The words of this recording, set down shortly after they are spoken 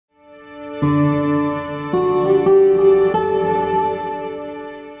What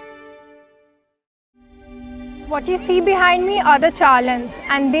you see behind me are the Charlans,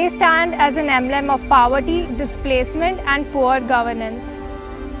 and they stand as an emblem of poverty, displacement and poor governance.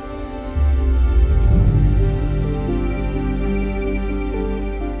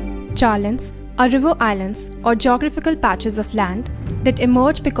 Charlans are river islands or geographical patches of land that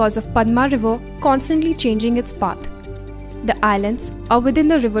emerge because of Padma River constantly changing its path. The islands are within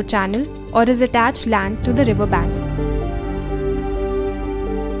the river channel or as attached land to the river banks.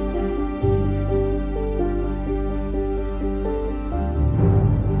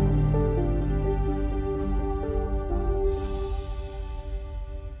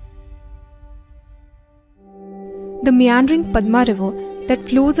 The meandering Padma River that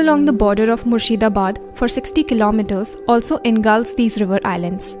flows along the border of Murshidabad for 60 kilometers also engulfs these river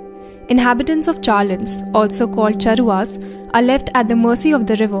islands. Inhabitants of Charlans, also called Charuas, are left at the mercy of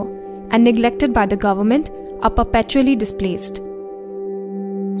the river and neglected by the government, are perpetually displaced.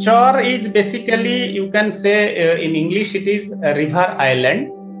 Char is basically, you can say in English it is a river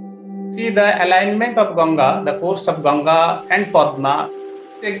island. See the alignment of Ganga, the course of Ganga and Padma,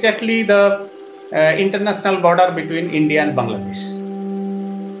 exactly the international border between India and Bangladesh.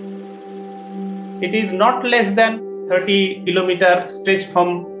 It is not less than 30 kilometer stretch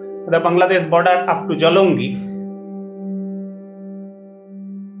from the Bangladesh border up to Jalongi.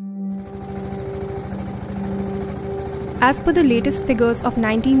 As per the latest figures of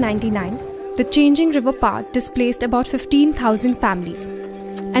 1999, the changing river path displaced about 15,000 families,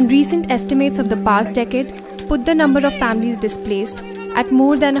 and recent estimates of the past decade put the number of families displaced at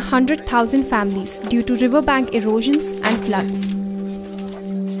more than 100,000 families due to riverbank erosions and floods.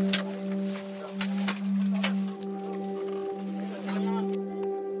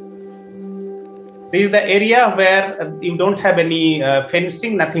 This is the area where you don't have any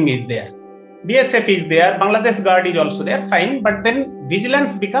fencing, nothing is there. BSF is there, Bangladesh Guard is also there, fine, but then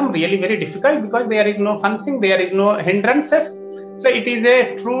vigilance become really very difficult because there is no fencing, there is no hindrances. So it is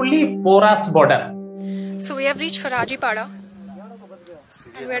a truly porous border. So we have reached Faraji Pada.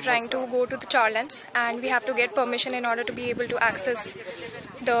 We are trying to go to the Charlans and we have to get permission in order to be able to access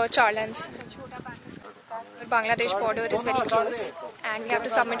the Charlans. The Bangladesh border is very close and we have to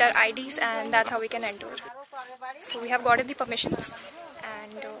submit our IDs and that's how we can enter. So we have gotten the permissions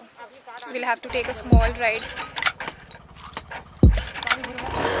and we'll have to take a small ride.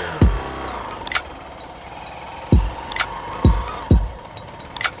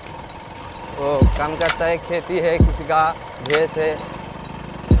 वो काम करता है, खेती है, किसी का भैंस है।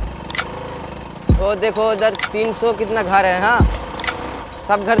 वो देखो उधर 300 कितना घर है, हाँ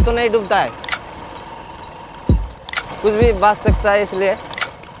सब घर तो नहीं डूबता है, कुछ भी बच सकता है, इसलिए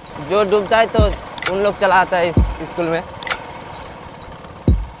जो डूबता है तो उन लोग चलाता है इस स्कूल में।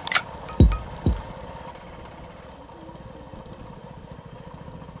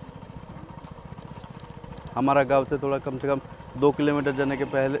 हमारा गांव से थोड़ा कम से कम 2 किलोमीटर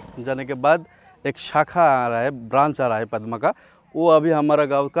जाने के बाद एक शाखा आ रहा है, ब्रांच आ रहा है पद्मा का। वो अभी हमारा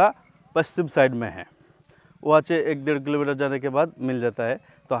गांव का पश्चिम साइड में है, वहाँ से 1-1.5 किलोमीटर जाने के बाद मिल जाता है।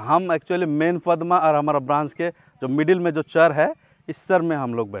 तो हम एक्चुअली मेन पद्मा और हमारा ब्रांच के जो मिडिल में जो चर है, इस चर में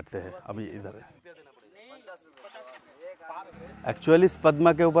हम लोग बैठते हैं अभी इधर। एक्चुअली इस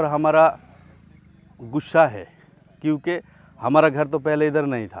पद्मा के ऊपर हमारा गुस्सा है, क्योंकि हमारा घर तो पहले इधर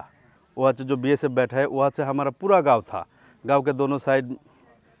नहीं था। वहाँ से जो BSF बैठा है, वहाँ से हमारा पूरा गांव था। गांव के दोनों साइड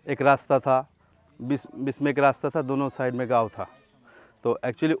एक रास्ता था, बीच में एक रास्ता था, दोनों साइड में गांव था। तो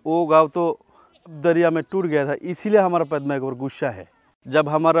एक्चुअली वो गांव तो दरिया में टूट गया था, इसीलिए हमारा पद्मा के ऊपर गुस्सा है। जब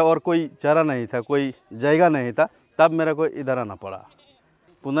हमारा और कोई चारा नहीं था, कोई जगह नहीं था, तब मेरा को इधर आना पड़ा।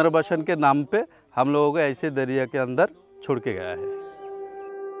 पुनर्वासन के नाम पे हम लोगों को ऐसे दरिया के अंदर छोड़ के गया है।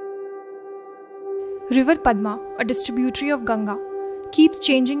 River Padma, a distributary of Ganga, keeps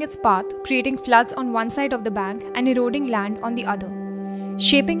changing its path, creating floods on one side of the bank and eroding land on the other.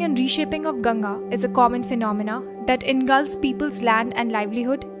 Shaping and reshaping of Ganga is a common phenomena that engulfs people's land and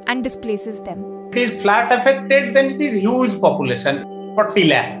livelihood and displaces them. If it is flood affected, then it is huge population, 40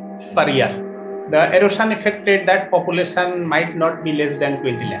 lakh per year. The erosion affected, that population might not be less than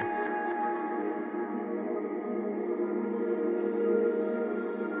 20 lakh.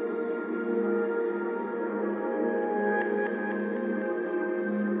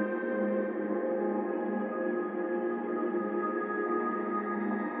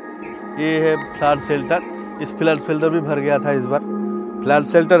 ये है flood shelter. इस flood shelter भी भर गया था इस बार। Flood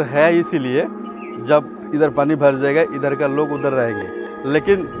shelter है इसीलिए जब इधर पानी भर जाएगा, इधर का लोग उधर रहेंगे,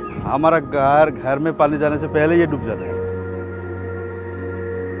 लेकिन हमारा घर में पानी जाने से पहले ये डूब जाता है।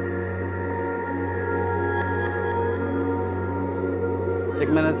 एक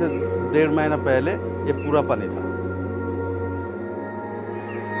महीने से 1.5 महीना पहले ये पूरा पानी था।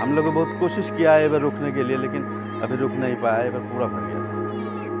 हम लोग बहुत कोशिश किया है इधर रुकने के लिए, लेकिन अभी रुक नहीं पाया, इधर पूरा भर गया था।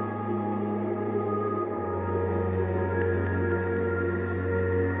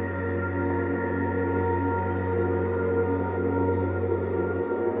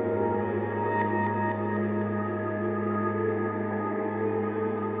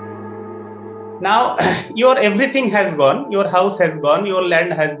 Now, your everything has gone, your house has gone, your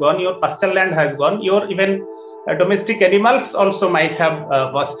land has gone, your pasture land has gone, your even domestic animals also might have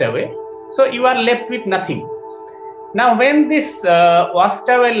washed away. So you are left with nothing. Now, when this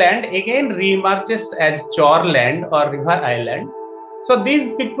washed away land again re-emerges as chor land or river island, so these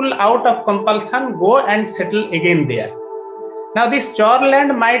people out of compulsion go and settle again there. Now, this chor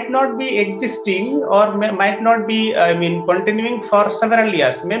land might not be existing or might not be, continuing for several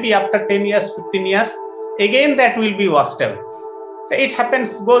years. Maybe after 10 years, 15 years, again that will be washed away. So it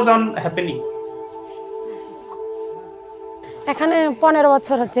happens, goes on happening. এখানে 15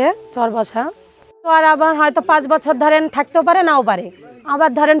 বছর হচ্ছে চর বসা। তো আর আবার হয়তো 5 বছর ধরেন থাকতেও পারে, নাও পারে। আবার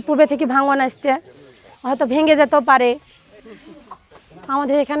ধরেন পূর্বে থেকে ভাঙন আসছে, হয়তো ভেঙে যেতেও পারে।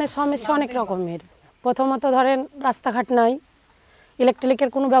 আমাদের এখানে সমস্যা অনেক রকমের। প্রথমত ধরেন রাস্তাঘাট নাই, ইলেকট্রিকের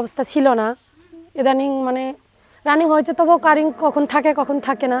কোনো ব্যবস্থা ছিল না। ইদানিং মানে রানিং হয়েছে, তবুও কারেন্ট কখন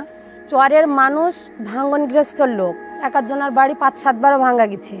থাকে না। চরের মানুষ ভাঙনগ্রস্ত লোক, একজনের বাড়ি 5-7 বারও ভাঙা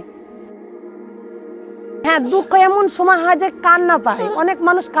গেছে। হ্যাঁ, দুঃখ এমন সময় হয় যে কান্না পায়, অনেক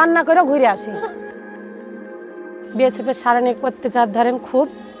মানুষ কান্না করে ঘুরে আসে। বিএসএফের সারানিক অত্যাচার ধরেন খুব,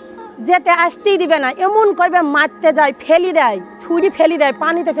 যেতে আসতেই দিবে না, এমন করবে মারতে যায়, ফেলি দেয়, ছুরি ফেলি দেয়,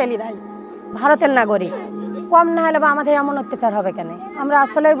 পানিতে ফেলি দেয়। ভারতের নাগরিক কম না হলে বা আমাদের এমন অত্যাচার হবে কেন? আমরা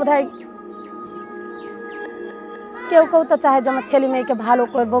আসলে বোধহয় কেউ তো চায় যে আমার ছেলে মেয়েকে ভালো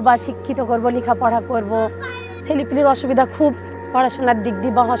করবো বা শিক্ষিত করবো, লেখাপড়া করবো। ছেলেপিলির অসুবিধা খুব, পড়াশোনার দিক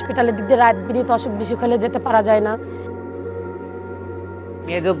দিয়ে বা হসপিটালের দিক দিয়ে রাত বিরিত অসুখ বিসুখ হলে যেতে পারা যায় না।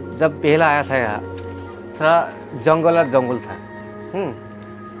 ये जब पहला आया था यहाँ सारा जंगल और जंगल था।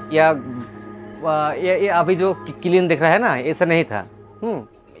 ये अभी जो क्लीन दिख रहा है ना, ऐसा नहीं था।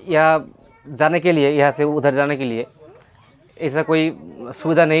 या जाने के लिए, यहाँ से उधर जाने के लिए ऐसा कोई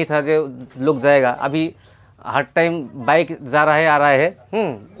सुविधा नहीं था जो लोग जाएगा। अभी हर टाइम बाइक जा रहा है आ रहा है,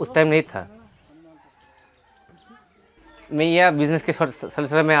 उस टाइम नहीं था। मैं यह बिज़नेस के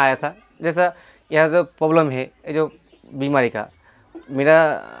सिलसिले में आया था। जैसा यह जो प्रॉब्लम है, ये जो बीमारी का, मेरा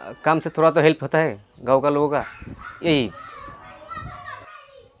काम से थोड़ा तो हेल्प होता है गांव का लोगों का। यही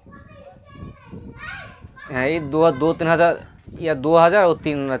ये 2-3 हज़ार या 2,000 और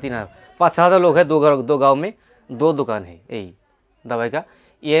 3,000 5-6 हज़ार लोग हैं। दो गांव में 2 दुकान है यही दवाई का।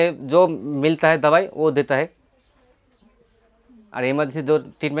 ये जो मिलता है दवाई वो देता है, और इमरजेंसी जो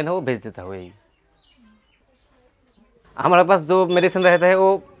ट्रीटमेंट है वो भेज देता है। यही हमारे पास जो मेडिसिन रहता है वो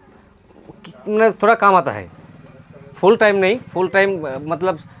थोड़ा काम आता है, फुल टाइम नहीं। फुल टाइम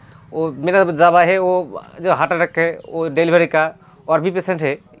मतलब वो मेरा दवा है वो जो हार्ट अटैक है, वो डिलीवरी का, और भी पेशेंट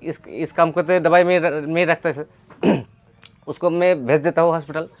है इस काम करते दवाई में रखता है, उसको मैं भेज देता हूँ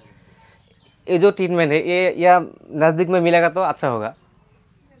हॉस्पिटल। ये जो ट्रीटमेंट है ये या नज़दीक में मिलेगा तो अच्छा होगा।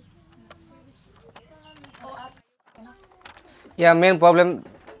 या मेन प्रॉब्लम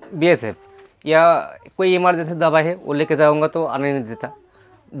बीएसएफ, या कोई इमरजेंसी दवा है वो लेके जाऊंगा तो आने नहीं देता,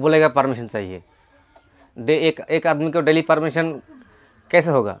 बोलेगा परमिशन चाहिए। एक आदमी को डेली परमिशन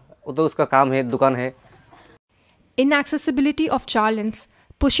कैसे होगा? वो तो उसका काम है, दुकान है। Inaccessibility of Charlans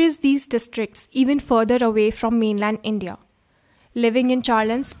pushes these districts even further away from mainland India. Living in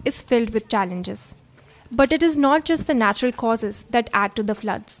Charlans is filled with challenges. But it is not just the natural causes that add to the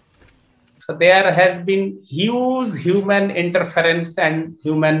floods. So there has been huge human interference and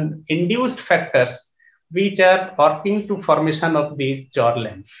human induced factors which are working to formation of these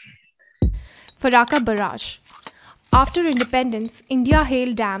shorelands. Farakka Barrage. After independence, India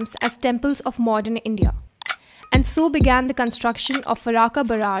hailed dams as temples of modern India. And so began the construction of Farakka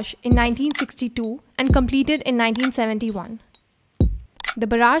Barrage in 1962 and completed in 1971. The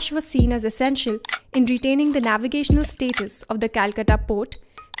barrage was seen as essential in retaining the navigational status of the Calcutta port,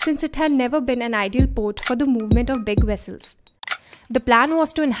 since it had never been an ideal port for the movement of big vessels. The plan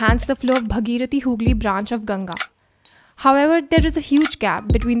was to enhance the flow of Bhagirathi-Hooghly branch of Ganga. However, there is a huge gap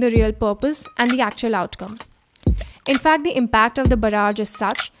between the real purpose and the actual outcome. In fact, the impact of the barrage is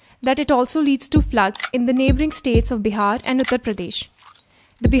such that it also leads to floods in the neighbouring states of Bihar and Uttar Pradesh.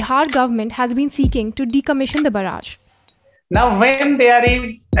 The Bihar government has been seeking to decommission the barrage. Now, when there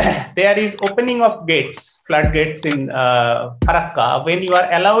is opening of gates, floodgates in Farakka, when you are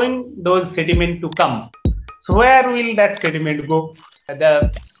allowing those sediment to come, so where will that sediment go?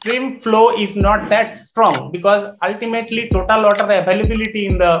 The stream flow is not that strong because ultimately total water availability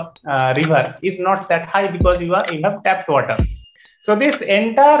in the river is not that high because you have tapped water. So this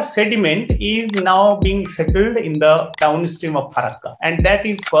entire sediment is now being settled in the downstream of Farakka, and that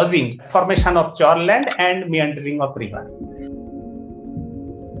is causing formation of chorland and meandering of river.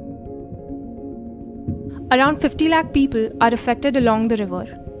 Around 50 lakh people are affected along the river.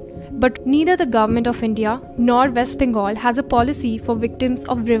 But neither the government of India nor West Bengal has a policy for victims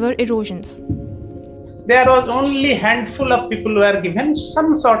of river erosions. There was only a handful of people who were given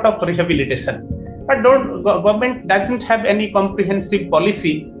some sort of rehabilitation. But government doesn't have any comprehensive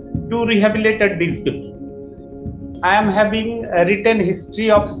policy to rehabilitate these people. I am having a written history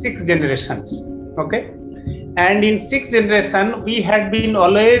of 6 generations. Okay. And in 6 generations, we had been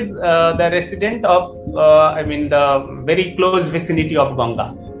always the resident of, the very close vicinity of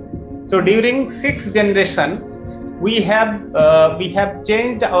Ganga. So during 6 generations, we have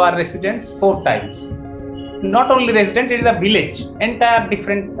changed our residence 4 times. Not only resident, it is a village, entire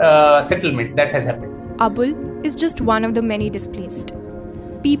different settlement that has happened. Abul is just one of the many displaced.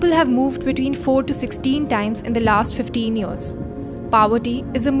 People have moved between 4 to 16 times in the last 15 years. Poverty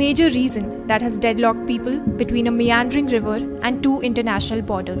is a major reason that has deadlocked people between a meandering river and 2 international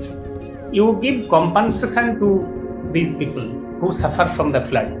borders. You give compensation to these people who suffer from the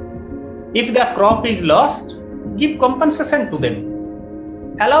flood. If the crop is lost, give compensation to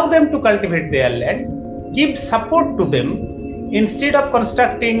them. Allow them to cultivate their land. Give support to them. Instead of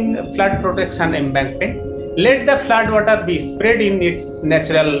constructing flood protection embankment, let the flood water be spread in its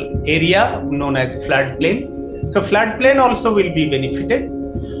natural area known as floodplain. So floodplain also will be benefited.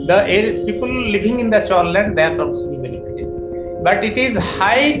 The people living in the chorland, they are also be benefited. But it is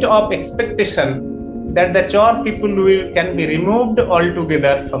height of expectation that the chor people can be removed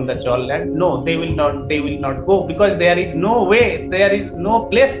altogether from the chorland. No, they will not go because there is no way, there is no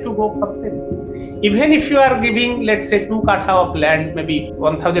place to go from them. Even if you are giving, let's say, 2 katha of land, maybe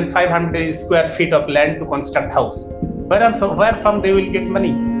 1,500 square feet of land to construct house, where from they will get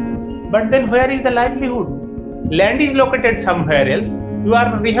money? But then where is the livelihood? Land is located somewhere else. You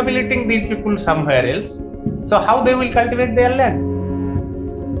are rehabilitating these people somewhere else. So how they will cultivate their land?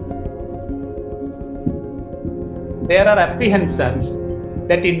 There are apprehensions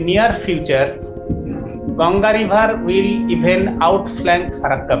that in near future, Ganga River will even outflank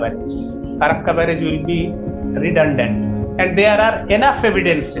Farakka barrage. Farakka barrage will be redundant, and there are enough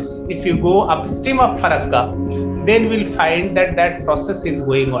evidences. If you go upstream of Farakka, then we'll find that that process is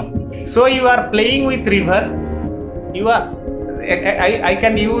going on. So you are playing with river. You are, I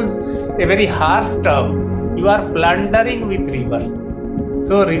can use a very harsh term. You are plundering with river.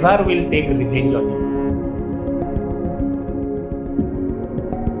 So river will take revenge on you.